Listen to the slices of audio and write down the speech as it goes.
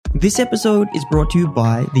This episode is brought to you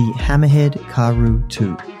by the Hammerhead Karoo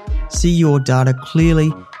 2. See your data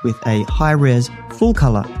clearly with a high-res,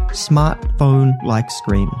 full-color, smartphone-like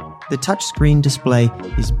screen. The touchscreen display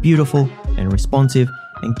is beautiful and responsive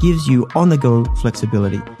and gives you on-the-go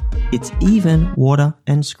flexibility. It's even water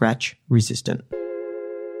and scratch resistant.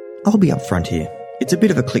 I'll be upfront here. It's a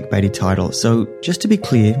bit of a clickbaity title, so just to be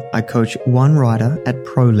clear, I coach one rider at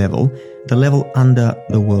pro level, the level under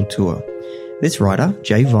the World Tour. This rider,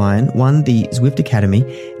 Jay Vine, won the Zwift Academy,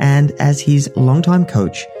 and as his longtime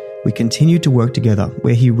coach, we continued to work together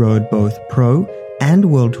where he rode both pro and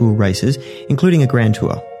World Tour races, including a Grand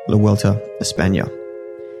Tour, La Vuelta a España.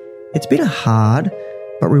 It's been a hard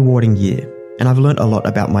but rewarding year, and I've learned a lot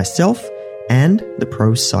about myself and the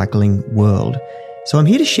pro cycling world. So I'm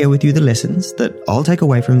here to share with you the lessons that I'll take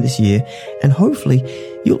away from this year, and hopefully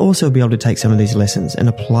you'll also be able to take some of these lessons and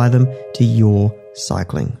apply them to your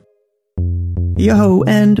cycling. Yo,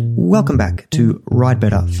 and welcome back to Ride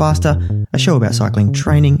Better Faster, a show about cycling,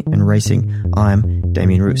 training and racing. I'm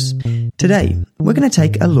Damien Roos. Today, we're going to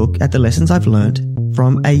take a look at the lessons I've learned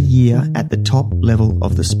from a year at the top level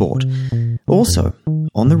of the sport. Also,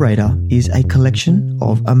 on the radar is a collection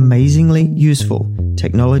of amazingly useful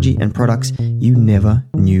technology and products you never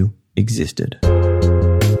knew existed.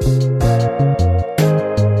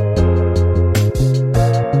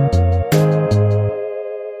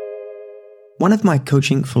 One of my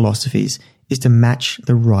coaching philosophies is to match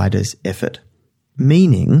the rider's effort,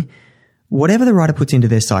 meaning whatever the rider puts into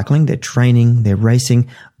their cycling, their training, their racing,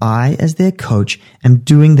 I, as their coach, am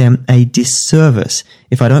doing them a disservice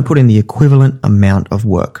if I don't put in the equivalent amount of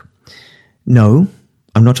work. No,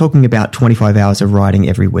 I'm not talking about 25 hours of riding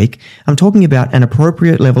every week. I'm talking about an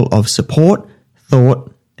appropriate level of support,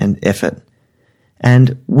 thought, and effort.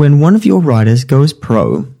 And when one of your riders goes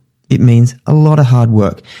pro, it means a lot of hard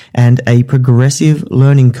work and a progressive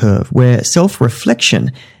learning curve where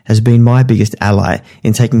self-reflection has been my biggest ally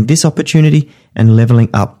in taking this opportunity and leveling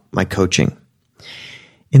up my coaching.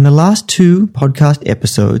 In the last 2 podcast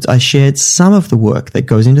episodes, I shared some of the work that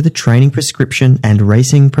goes into the training prescription and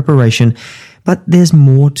racing preparation, but there's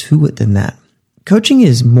more to it than that. Coaching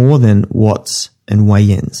is more than watts and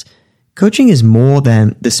weigh-ins. Coaching is more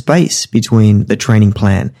than the space between the training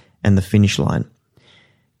plan and the finish line.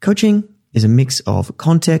 Coaching is a mix of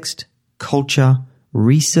context, culture,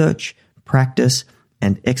 research, practice,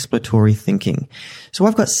 and exploratory thinking. So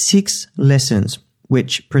I've got 6 lessons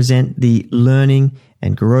which present the learning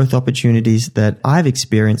and growth opportunities that I've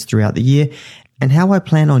experienced throughout the year and how I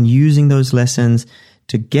plan on using those lessons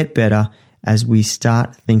to get better as we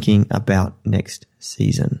start thinking about next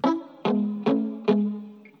season.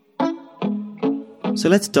 So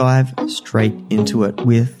let's dive straight into it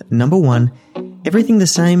with number 1, everything the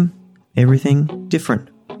same, everything different.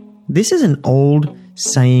 This is an old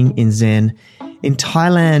saying in Zen. In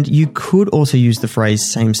Thailand, you could also use the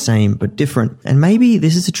phrase same, but different. And maybe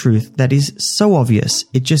this is a truth that is so obvious,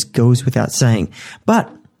 it just goes without saying.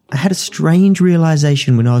 But I had a strange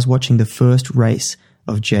realization when I was watching the first race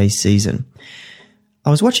of Jay's season. I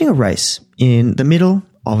was watching a race in the middle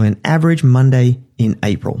of an average Monday in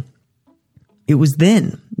April. It was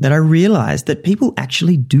then that I realized that people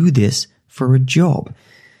actually do this for a job.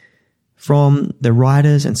 From the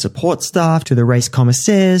riders and support staff to the race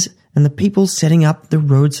commissaires and the people setting up the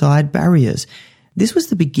roadside barriers. This was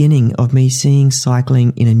the beginning of me seeing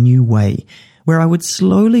cycling in a new way, where I would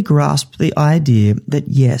slowly grasp the idea that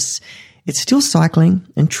yes, it's still cycling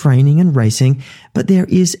and training and racing, but there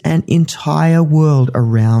is an entire world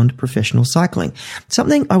around professional cycling.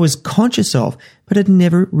 Something I was conscious of, but had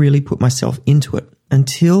never really put myself into it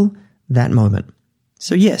until that moment.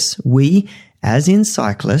 So yes, we, as in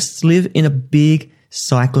cyclists, live in a big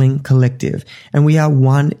cycling collective, and we are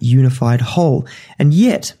one unified whole. And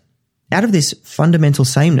yet, out of this fundamental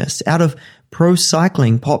sameness, out of pro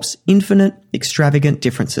cycling pops infinite, extravagant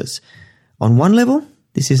differences. On one level,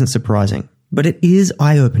 this isn't surprising, but it is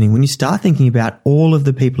eye-opening when you start thinking about all of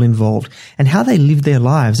the people involved and how they live their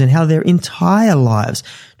lives and how their entire lives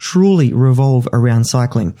truly revolve around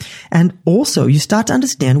cycling. And also, you start to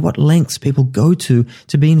understand what lengths people go to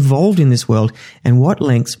be involved in this world and what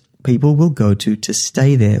lengths people will go to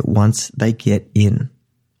stay there once they get in.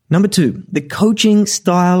 Number 2, the coaching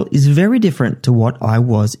style is very different to what I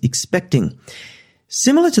was expecting.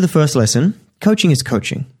 Similar to the first lesson, coaching is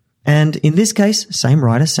coaching. And in this case, same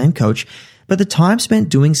rider, same coach, but the time spent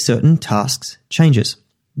doing certain tasks changes.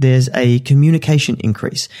 There's a communication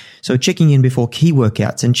increase. So checking in before key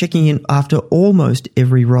workouts and checking in after almost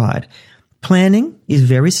every ride. Planning is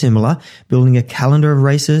very similar, building a calendar of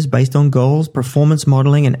races based on goals, performance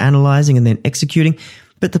modeling and analyzing and then executing.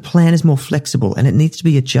 But the plan is more flexible and it needs to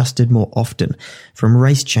be adjusted more often, from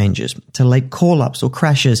race changes to late call-ups or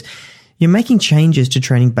crashes. You're making changes to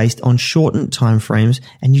training based on shortened time frames,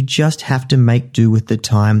 and you just have to make do with the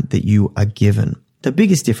time that you are given. The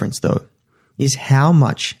biggest difference, though, is how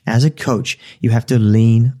much, as a coach, you have to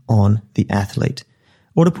lean on the athlete.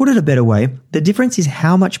 Or to put it a better way, the difference is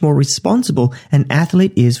how much more responsible an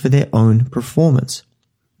athlete is for their own performance.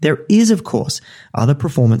 There is, of course, other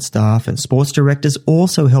performance staff and sports directors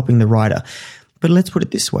also helping the rider. But let's put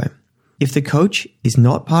it this way. If the coach is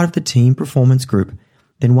not part of the team performance group,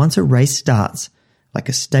 then once a race starts, like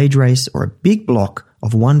a stage race or a big block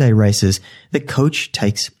of one-day races, the coach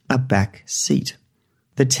takes a back seat.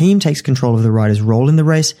 The team takes control of the rider's role in the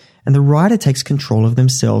race, and the rider takes control of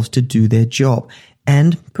themselves to do their job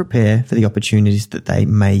and prepare for the opportunities that they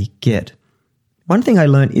may get. One thing I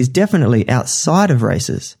learned is definitely outside of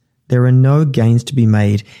races, there are no gains to be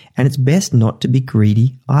made, and it's best not to be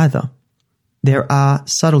greedy either. There are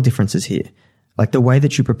subtle differences here, like the way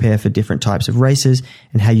that you prepare for different types of races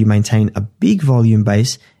and how you maintain a big volume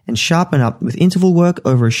base and sharpen up with interval work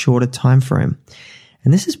over a shorter time frame.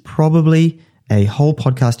 And this is probably a whole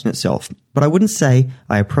podcast in itself, but I wouldn't say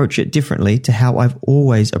I approach it differently to how I've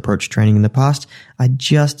always approached training in the past. I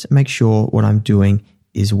just make sure what I'm doing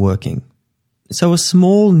is working. So a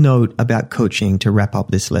small note about coaching to wrap up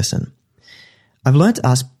this lesson. I've learned to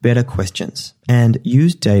ask better questions and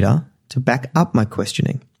use data to back up my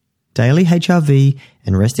questioning. Daily HRV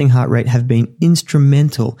and resting heart rate have been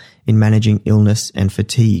instrumental in managing illness and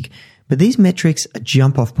fatigue, but these metrics are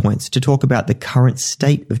jump-off points to talk about the current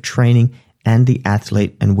state of training and the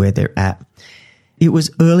athlete and where they're at. It was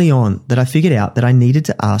early on that I figured out that I needed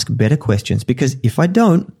to ask better questions, because if I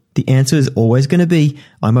don't, the answer is always going to be,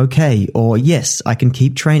 I'm okay, or yes, I can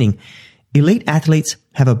keep training. Elite athletes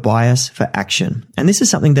have a bias for action. And this is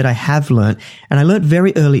something that I have learned, and I learned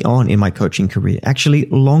very early on in my coaching career, actually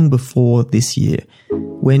long before this year.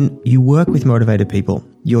 When you work with motivated people,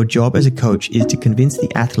 your job as a coach is to convince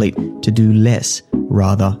the athlete to do less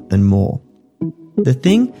rather than more. The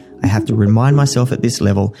thing I have to remind myself at this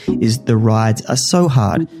level is the rides are so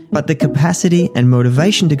hard, but the capacity and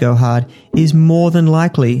motivation to go hard is more than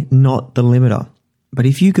likely not the limiter. But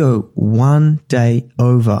if you go one day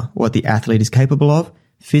over what the athlete is capable of,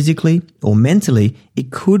 physically or mentally,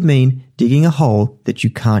 it could mean digging a hole that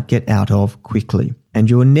you can't get out of quickly.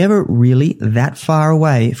 And you're never really that far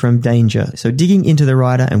away from danger. So digging into the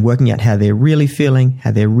rider and working out how they're really feeling,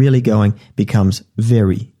 how they're really going, becomes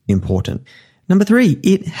very important. Number 3,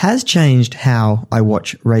 it has changed how I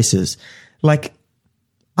watch races. Like,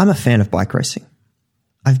 I'm a fan of bike racing.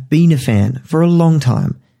 I've been a fan for a long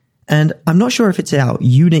time. And I'm not sure if it's our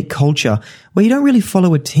unique culture where you don't really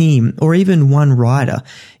follow a team or even one rider.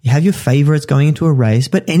 You have your favorites going into a race,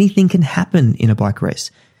 but anything can happen in a bike race.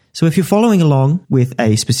 So if you're following along with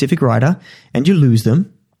a specific rider and you lose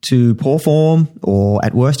them to poor form or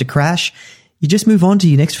at worst a crash, you just move on to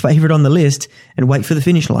your next favorite on the list and wait for the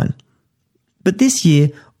finish line. But this year,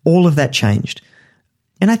 all of that changed.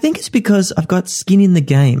 And I think it's because I've got skin in the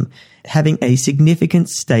game, having a significant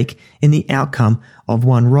stake in the outcome of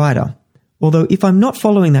one rider. Although if I'm not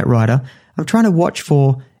following that rider, I'm trying to watch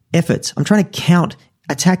for efforts. I'm trying to count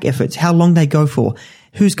attack efforts, how long they go for,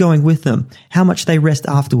 who's going with them, how much they rest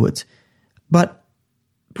afterwards. But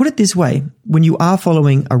put it this way, when you are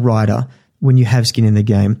following a rider, when you have skin in the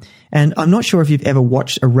game, and I'm not sure if you've ever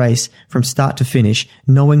watched a race from start to finish,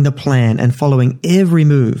 knowing the plan and following every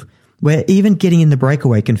move, where even getting in the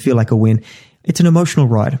breakaway can feel like a win. It's an emotional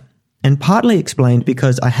ride, and partly explained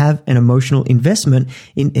because I have an emotional investment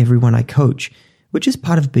in everyone I coach, which is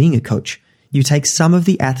part of being a coach. You take some of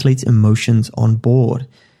the athlete's emotions on board.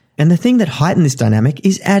 And the thing that heightened this dynamic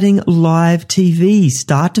is adding live TV,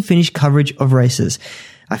 start to finish coverage of races.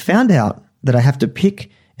 I found out that I have to pick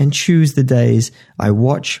and choose the days I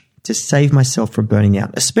watch to save myself from burning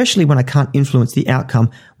out, especially when I can't influence the outcome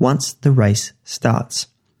once the race starts.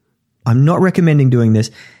 I'm not recommending doing this,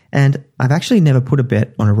 and I've actually never put a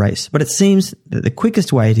bet on a race, but it seems that the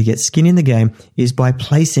quickest way to get skin in the game is by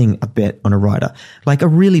placing a bet on a rider, like a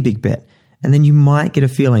really big bet, and then you might get a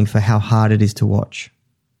feeling for how hard it is to watch.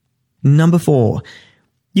 Number 4,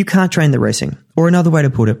 you can't train the racing, or another way to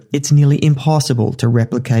put it, it's nearly impossible to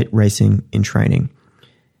replicate racing in training.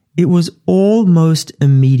 It was almost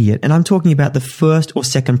immediate, and I'm talking about the first or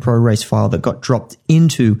second pro race file that got dropped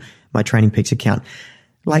into my Training Peaks account.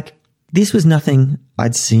 Like, this was nothing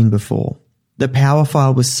I'd seen before. The power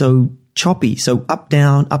file was so choppy, so up,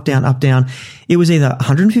 down, up, down, up, down. It was either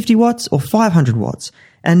 150 watts or 500 watts,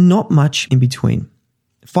 and not much in between.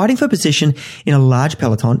 Fighting for position in a large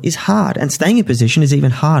peloton is hard, and staying in position is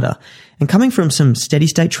even harder. And coming from some steady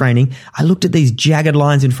state training, I looked at these jagged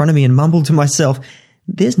lines in front of me and mumbled to myself,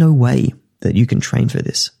 there's no way that you can train for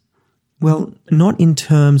this. Well, not in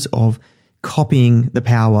terms of copying the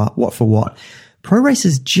power what for what. Pro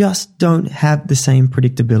racers just don't have the same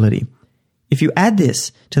predictability. If you add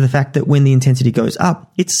this to the fact that when the intensity goes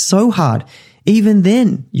up, it's so hard, even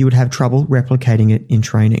then you would have trouble replicating it in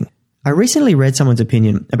training. I recently read someone's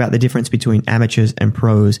opinion about the difference between amateurs and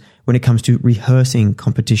pros when it comes to rehearsing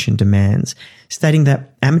competition demands, stating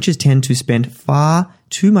that amateurs tend to spend far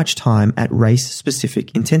too much time at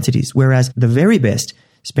race-specific intensities, whereas the very best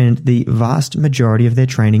spend the vast majority of their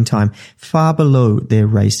training time far below their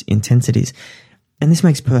race intensities. And this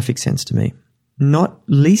makes perfect sense to me. Not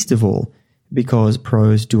least of all because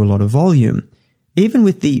pros do a lot of volume. Even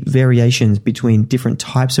with the variations between different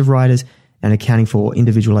types of riders and accounting for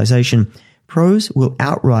individualization, pros will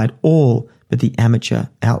outride all but the amateur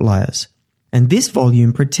outliers. And this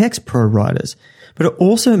volume protects pro riders, but it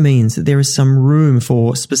also means that there is some room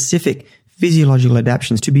for specific physiological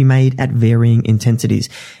adaptations to be made at varying intensities.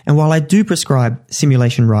 And while I do prescribe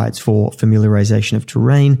simulation rides for familiarization of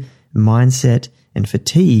terrain, mindset, and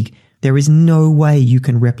fatigue, there is no way you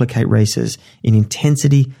can replicate races in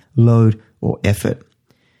intensity, load, or effort.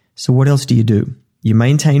 So what else do? You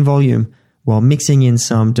maintain volume while mixing in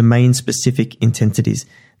some domain-specific intensities.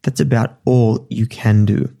 That's about all you can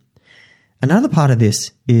do. Another part of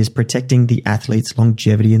this is protecting the athlete's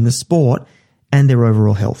longevity in the sport and their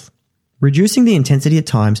overall health. Reducing the intensity at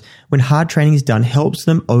times when hard training is done helps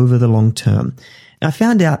them over the long term. I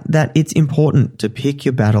found out that it's important to pick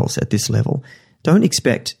your battles at this level. Don't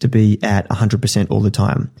expect to be at 100% all the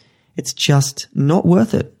time. It's just not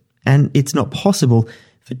worth it. And it's not possible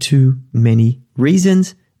for too many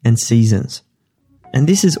reasons and seasons. And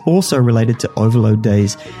this is also related to overload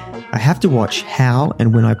days. I have to watch how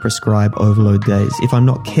and when I prescribe overload days. If I'm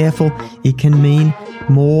not careful, it can mean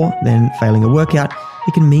more than failing a workout.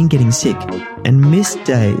 It can mean getting sick. And missed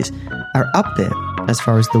days are up there as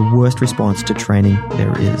far as the worst response to training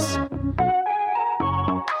there is.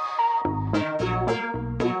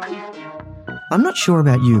 I'm not sure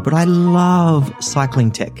about you, but I love cycling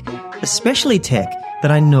tech, especially tech that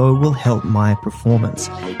I know will help my performance.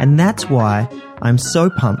 And that's why I'm so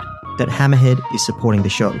pumped that Hammerhead is supporting the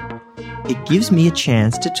show. It gives me a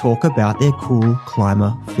chance to talk about their cool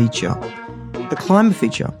Climber feature. The Climber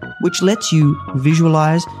feature, which lets you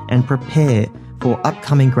visualize and prepare for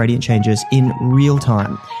upcoming gradient changes in real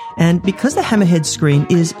time. And because the Hammerhead screen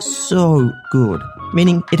is so good,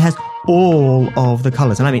 meaning it has all of the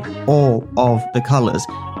colors, and I mean all of the colors,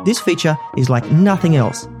 this feature is like nothing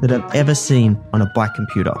else that I've ever seen on a bike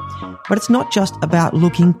computer. But it's not just about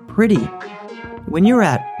looking pretty. When you're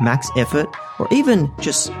at max effort, or even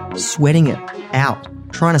just sweating it out,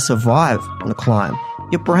 trying to survive on a climb,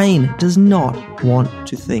 your brain does not want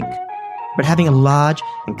to think. But having a large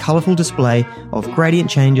and colorful display of gradient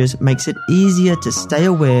changes makes it easier to stay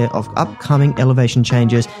aware of upcoming elevation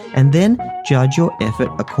changes and then judge your effort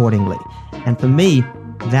accordingly. And for me,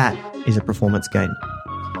 that is a performance gain.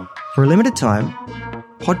 For a limited time,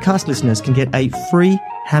 podcast listeners can get a free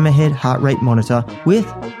Hammerhead heart rate monitor with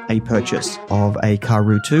a purchase of a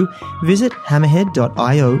Karoo 2. Visit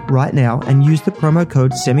hammerhead.io right now and use the promo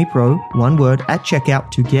code SEMIPRO, one word, at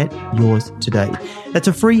checkout to get yours today. That's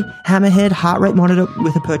a free Hammerhead heart rate monitor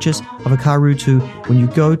with a purchase of a Karoo 2 when you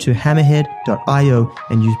go to hammerhead.io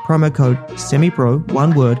and use promo code SEMIPRO,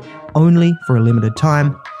 one word, only for a limited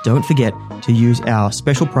time. Don't forget to use our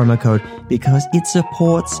special promo code because it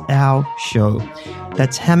supports our show.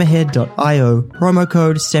 That's hammerhead.io, promo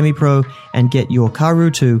code SEMIPRO, and get your Karoo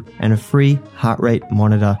 2 and a free heart rate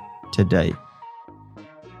monitor today.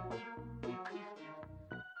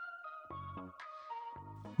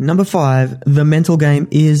 Number 5, the mental game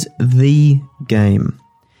is the game.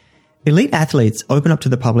 Elite athletes open up to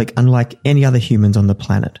the public unlike any other humans on the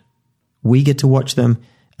planet. We get to watch them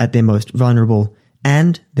at their most vulnerable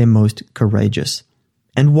and their most courageous.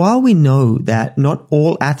 And while we know that not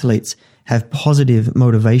all athletes have positive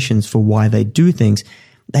motivations for why they do things,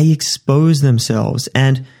 they expose themselves.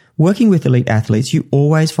 And working with elite athletes, you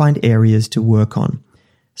always find areas to work on.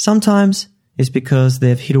 Sometimes it's because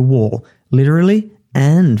they've hit a wall, literally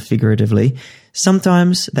and figuratively.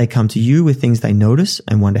 Sometimes they come to you with things they notice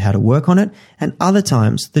and wonder how to work on it. And other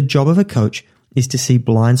times, the job of a coach is to see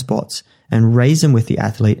blind spots and raise them with the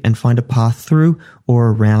athlete and find a path through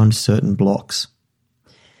or around certain blocks.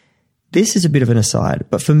 This is a bit of an aside,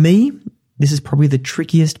 but for me, this is probably the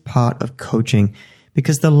trickiest part of coaching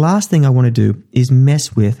because the last thing I want to do is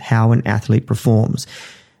mess with how an athlete performs.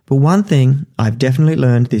 But one thing I've definitely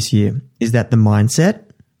learned this year is that the mindset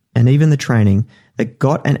and even the training that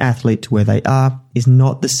got an athlete to where they are is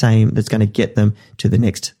not the same that's going to get them to the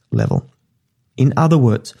next level. In other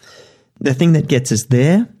words, the thing that gets us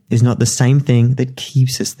there is not the same thing that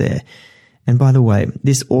keeps us there. And by the way,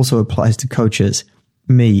 this also applies to coaches,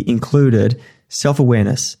 me included.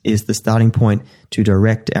 Self-awareness is the starting point to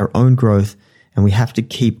direct our own growth, and we have to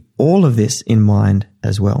keep all of this in mind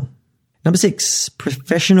as well. Number 6,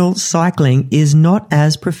 professional cycling is not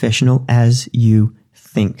as professional as you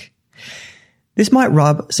think. This might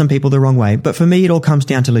rub some people the wrong way, but for me, it all comes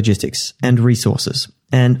down to logistics and resources.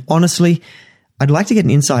 And honestly, I'd like to get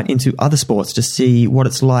an insight into other sports to see what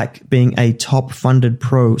it's like being a top-funded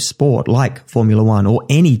pro sport like Formula One or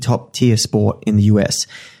any top-tier sport in the US.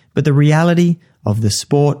 But the reality of the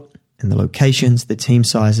sport and the locations, the team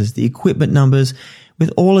sizes, the equipment numbers,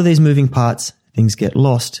 with all of these moving parts, things get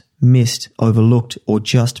lost, missed, overlooked, or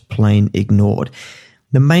just plain ignored.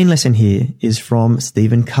 The main lesson here is from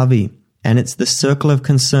Stephen Covey, and it's the circle of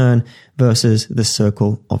concern versus the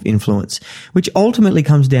circle of influence, which ultimately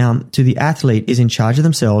comes down to the athlete is in charge of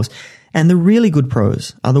themselves, and the really good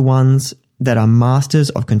pros are the ones that are masters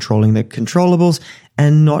of controlling the controllables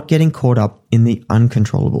and not getting caught up in the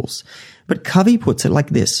uncontrollables. But Covey puts it like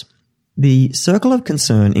this. The circle of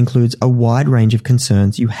concern includes a wide range of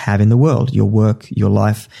concerns you have in the world, your work, your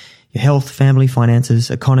life, your health, family,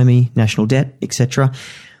 finances, economy, national debt, etc.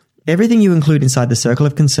 Everything you include inside the circle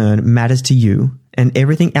of concern matters to you, and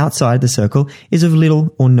everything outside the circle is of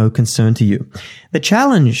little or no concern to you. The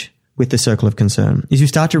challenge with the circle of concern is you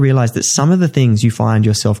start to realize that some of the things you find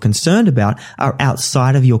yourself concerned about are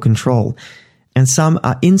outside of your control, and some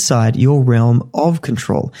are inside your realm of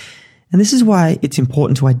control. And this is why it's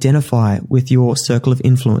important to identify with your circle of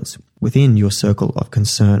influence within your circle of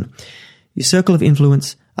concern. Your circle of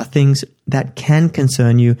influence are things that can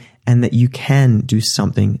concern you and that you can do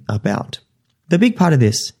something about. The big part of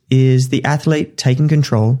this is the athlete taking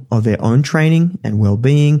control of their own training and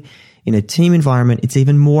well-being. In a team environment, it's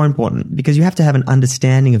even more important because you have to have an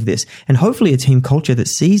understanding of this and hopefully a team culture that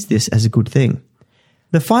sees this as a good thing.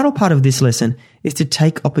 The final part of this lesson is to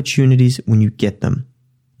take opportunities when you get them.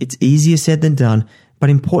 It's easier said than done, but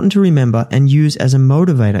important to remember and use as a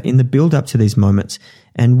motivator in the build-up to these moments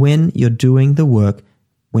and when you're doing the work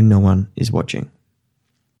when no one is watching.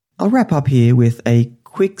 I'll wrap up here with a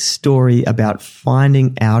quick story about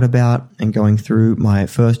finding out about and going through my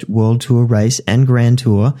first World Tour race and Grand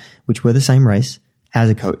Tour, which were the same race, as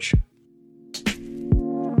a coach.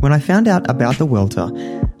 When I found out about the Vuelta,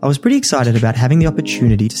 I was pretty excited about having the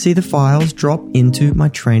opportunity to see the files drop into my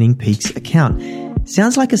Training Peaks account.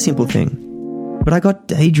 Sounds like a simple thing, but I got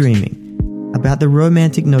daydreaming about the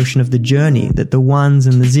romantic notion of the journey that the ones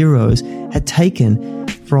and the zeros had taken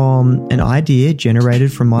from an idea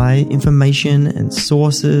generated from my information and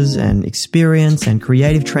sources and experience and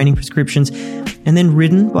creative training prescriptions, and then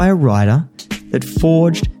ridden by a rider that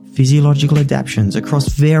forged physiological adaptations across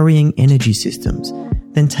varying energy systems,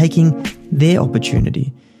 then taking their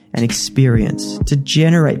opportunity and experience to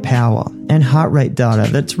generate power and heart rate data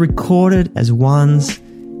that's recorded as ones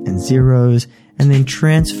and zeros and then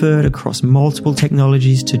transferred across multiple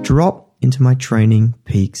technologies to drop into my Training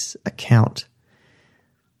Peaks account.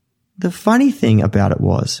 The funny thing about it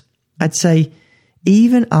was, I'd say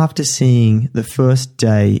even after seeing the first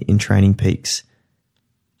day in Training Peaks,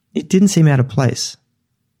 it didn't seem out of place.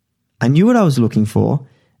 I knew what I was looking for,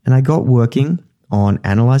 and I got working on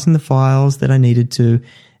analyzing the files that I needed to,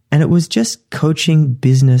 and it was just coaching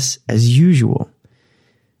business as usual.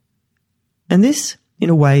 And this, in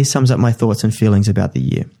a way, sums up my thoughts and feelings about the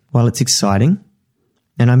year. While it's exciting,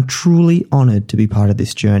 and I'm truly honored to be part of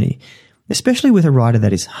this journey, especially with a rider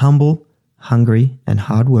that is humble, hungry, and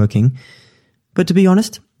hardworking. But to be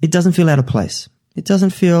honest, it doesn't feel out of place. It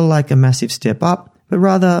doesn't feel like a massive step up, but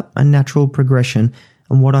rather a natural progression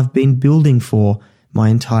on what I've been building for my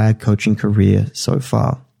entire coaching career so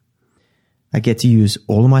far. I get to use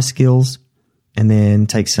all of my skills and then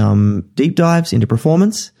take some deep dives into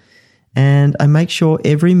performance, and I make sure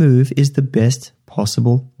every move is the best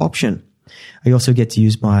possible option. I also get to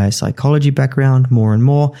use my psychology background more and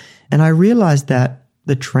more, and I realize that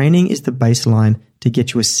the training is the baseline to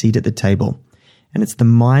get you a seat at the table, and it's the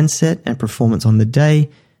mindset and performance on the day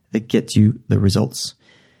that gets you the results.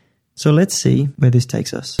 So let's see where this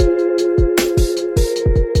takes us.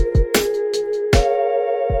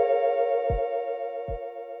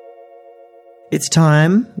 It's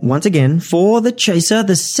time, once again, for The Chaser,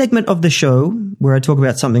 the segment of the show where I talk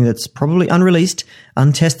about something that's probably unreleased,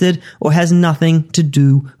 untested, or has nothing to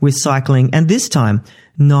do with cycling. And this time,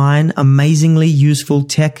 9 amazingly useful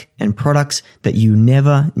tech and products that you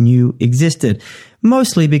never knew existed.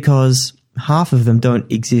 Mostly because half of them don't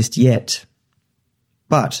exist yet.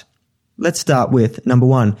 But let's start with number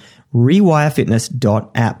 1,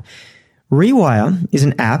 RewireFitness.app. Rewire is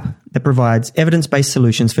an app that provides evidence-based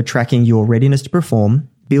solutions for tracking your readiness to perform,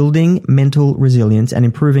 building mental resilience, and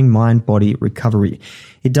improving mind-body recovery.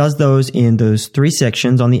 It does those in those 3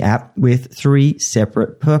 sections on the app with 3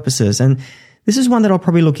 separate purposes. And this is one that I'll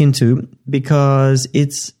probably look into because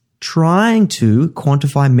it's trying to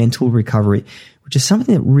quantify mental recovery, which is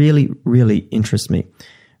something that really, really interests me.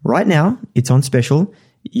 Right now, it's on special.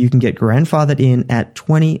 You can get grandfathered in at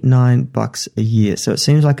 $29 a year. So it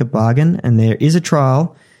seems like a bargain, and there is a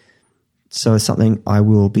trial. So it's something I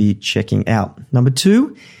will be checking out. Number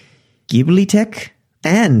 2, Ghibli Tech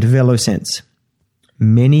and VeloSense.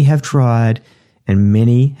 Many have tried and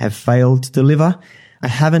many have failed to deliver. I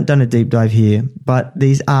haven't done a deep dive here, but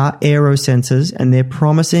these are aero sensors and they're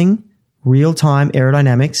promising real-time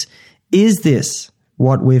aerodynamics. Is this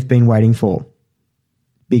what we've been waiting for?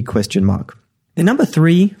 Big question mark. The number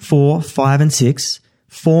 3, 4, 5, and 6,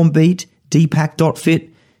 Formbeat, Deepak.fit,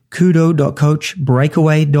 Kudo.coach,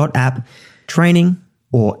 Breakaway.app, training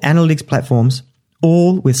or analytics platforms,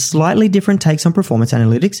 all with slightly different takes on performance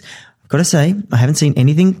analytics. I've got to say, I haven't seen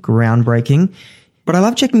anything groundbreaking, but I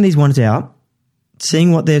love checking these ones out,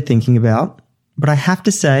 seeing what they're thinking about. But I have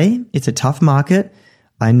to say, it's a tough market.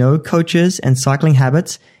 I know coaches and cycling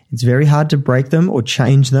habits. It's very hard to break them or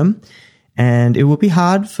change them. And it will be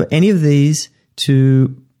hard for any of these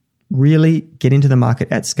to really get into the market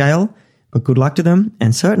at scale, but good luck to them.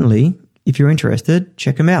 And certainly, if you're interested,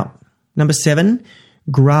 check them out. Number 7,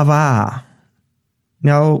 Gravar.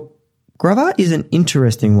 Now, Gravar is an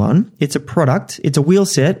interesting one. It's a product. It's a wheel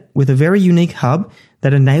set with a very unique hub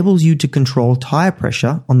that enables you to control tire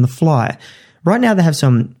pressure on the fly. Right now, they have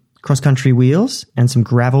some cross-country wheels and some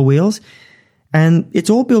gravel wheels, and it's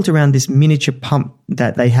all built around this miniature pump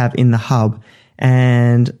that they have in the hub.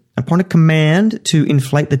 And upon a command to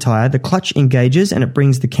inflate the tire, the clutch engages and it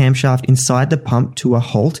brings the camshaft inside the pump to a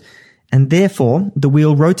halt. And therefore, the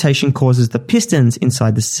wheel rotation causes the pistons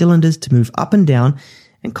inside the cylinders to move up and down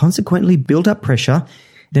and consequently build up pressure.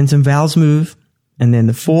 Then some valves move and then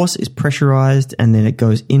the force is pressurized and then it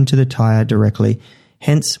goes into the tire directly.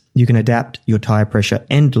 Hence, you can adapt your tire pressure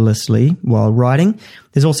endlessly while riding.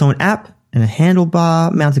 There's also an app and a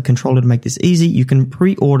handlebar mounted controller to make this easy. You can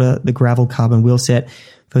pre-order the gravel carbon wheel set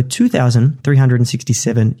for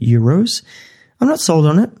 €2,367. I'm not sold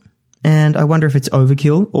on it, and I wonder if it's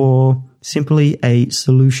overkill or simply a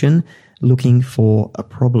solution looking for a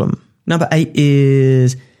problem. Number 8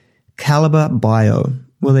 is Caliber Bio.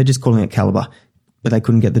 Well, they're just calling it Caliber, but they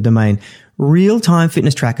couldn't get the domain. Real-time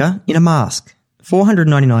fitness tracker in a mask.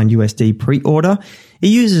 $499 USD pre-order. It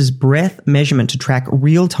uses breath measurement to track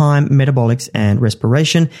real-time metabolics and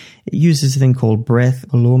respiration. It uses a thing called breath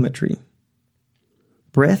calorimetry.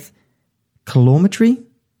 Breath calorimetry,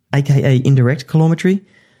 aka indirect calorimetry.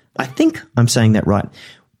 I think I'm saying that right.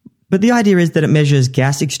 But the idea is that it measures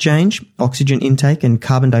gas exchange, oxygen intake, and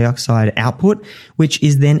carbon dioxide output, which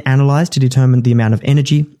is then analyzed to determine the amount of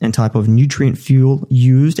energy and type of nutrient fuel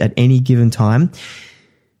used at any given time.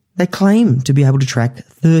 They claim to be able to track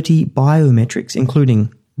 30 biometrics,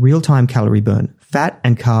 including real-time calorie burn, fat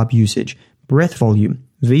and carb usage, breath volume,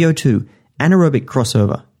 VO2, anaerobic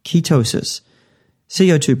crossover, ketosis,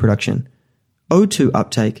 CO2 production, O2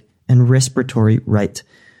 uptake, and respiratory rate.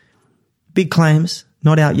 Big claims,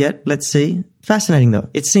 not out yet. Let's see. Fascinating though.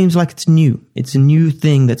 It seems like it's new. It's a new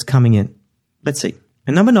thing that's coming in. Let's see.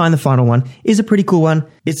 And number 9, the final one, is a pretty cool one.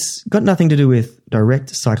 It's got nothing to do with direct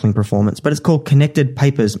cycling performance, but it's called Connected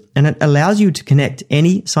Papers, and it allows you to connect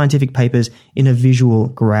any scientific papers in a visual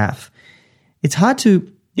graph. It's hard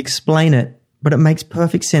to explain it, but it makes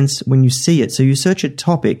perfect sense when you see it. So you search a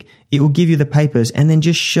topic, it will give you the papers and then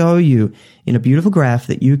just show you in a beautiful graph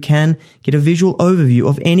that you can get a visual overview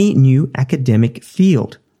of any new academic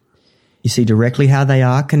field. You see directly how they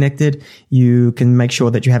are connected. You can make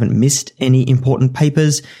sure that you haven't missed any important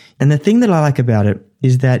papers. And the thing that I like about it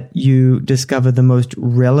is that you discover the most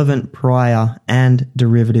relevant prior and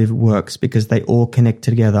derivative works because they all connect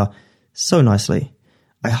together so nicely.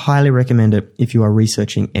 I highly recommend it if you are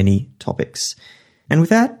researching any topics. And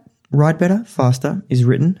with that, Ride Better, Faster is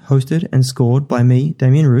written, hosted, and scored by me,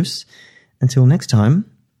 Damien Roos. Until next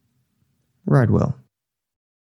time, ride well.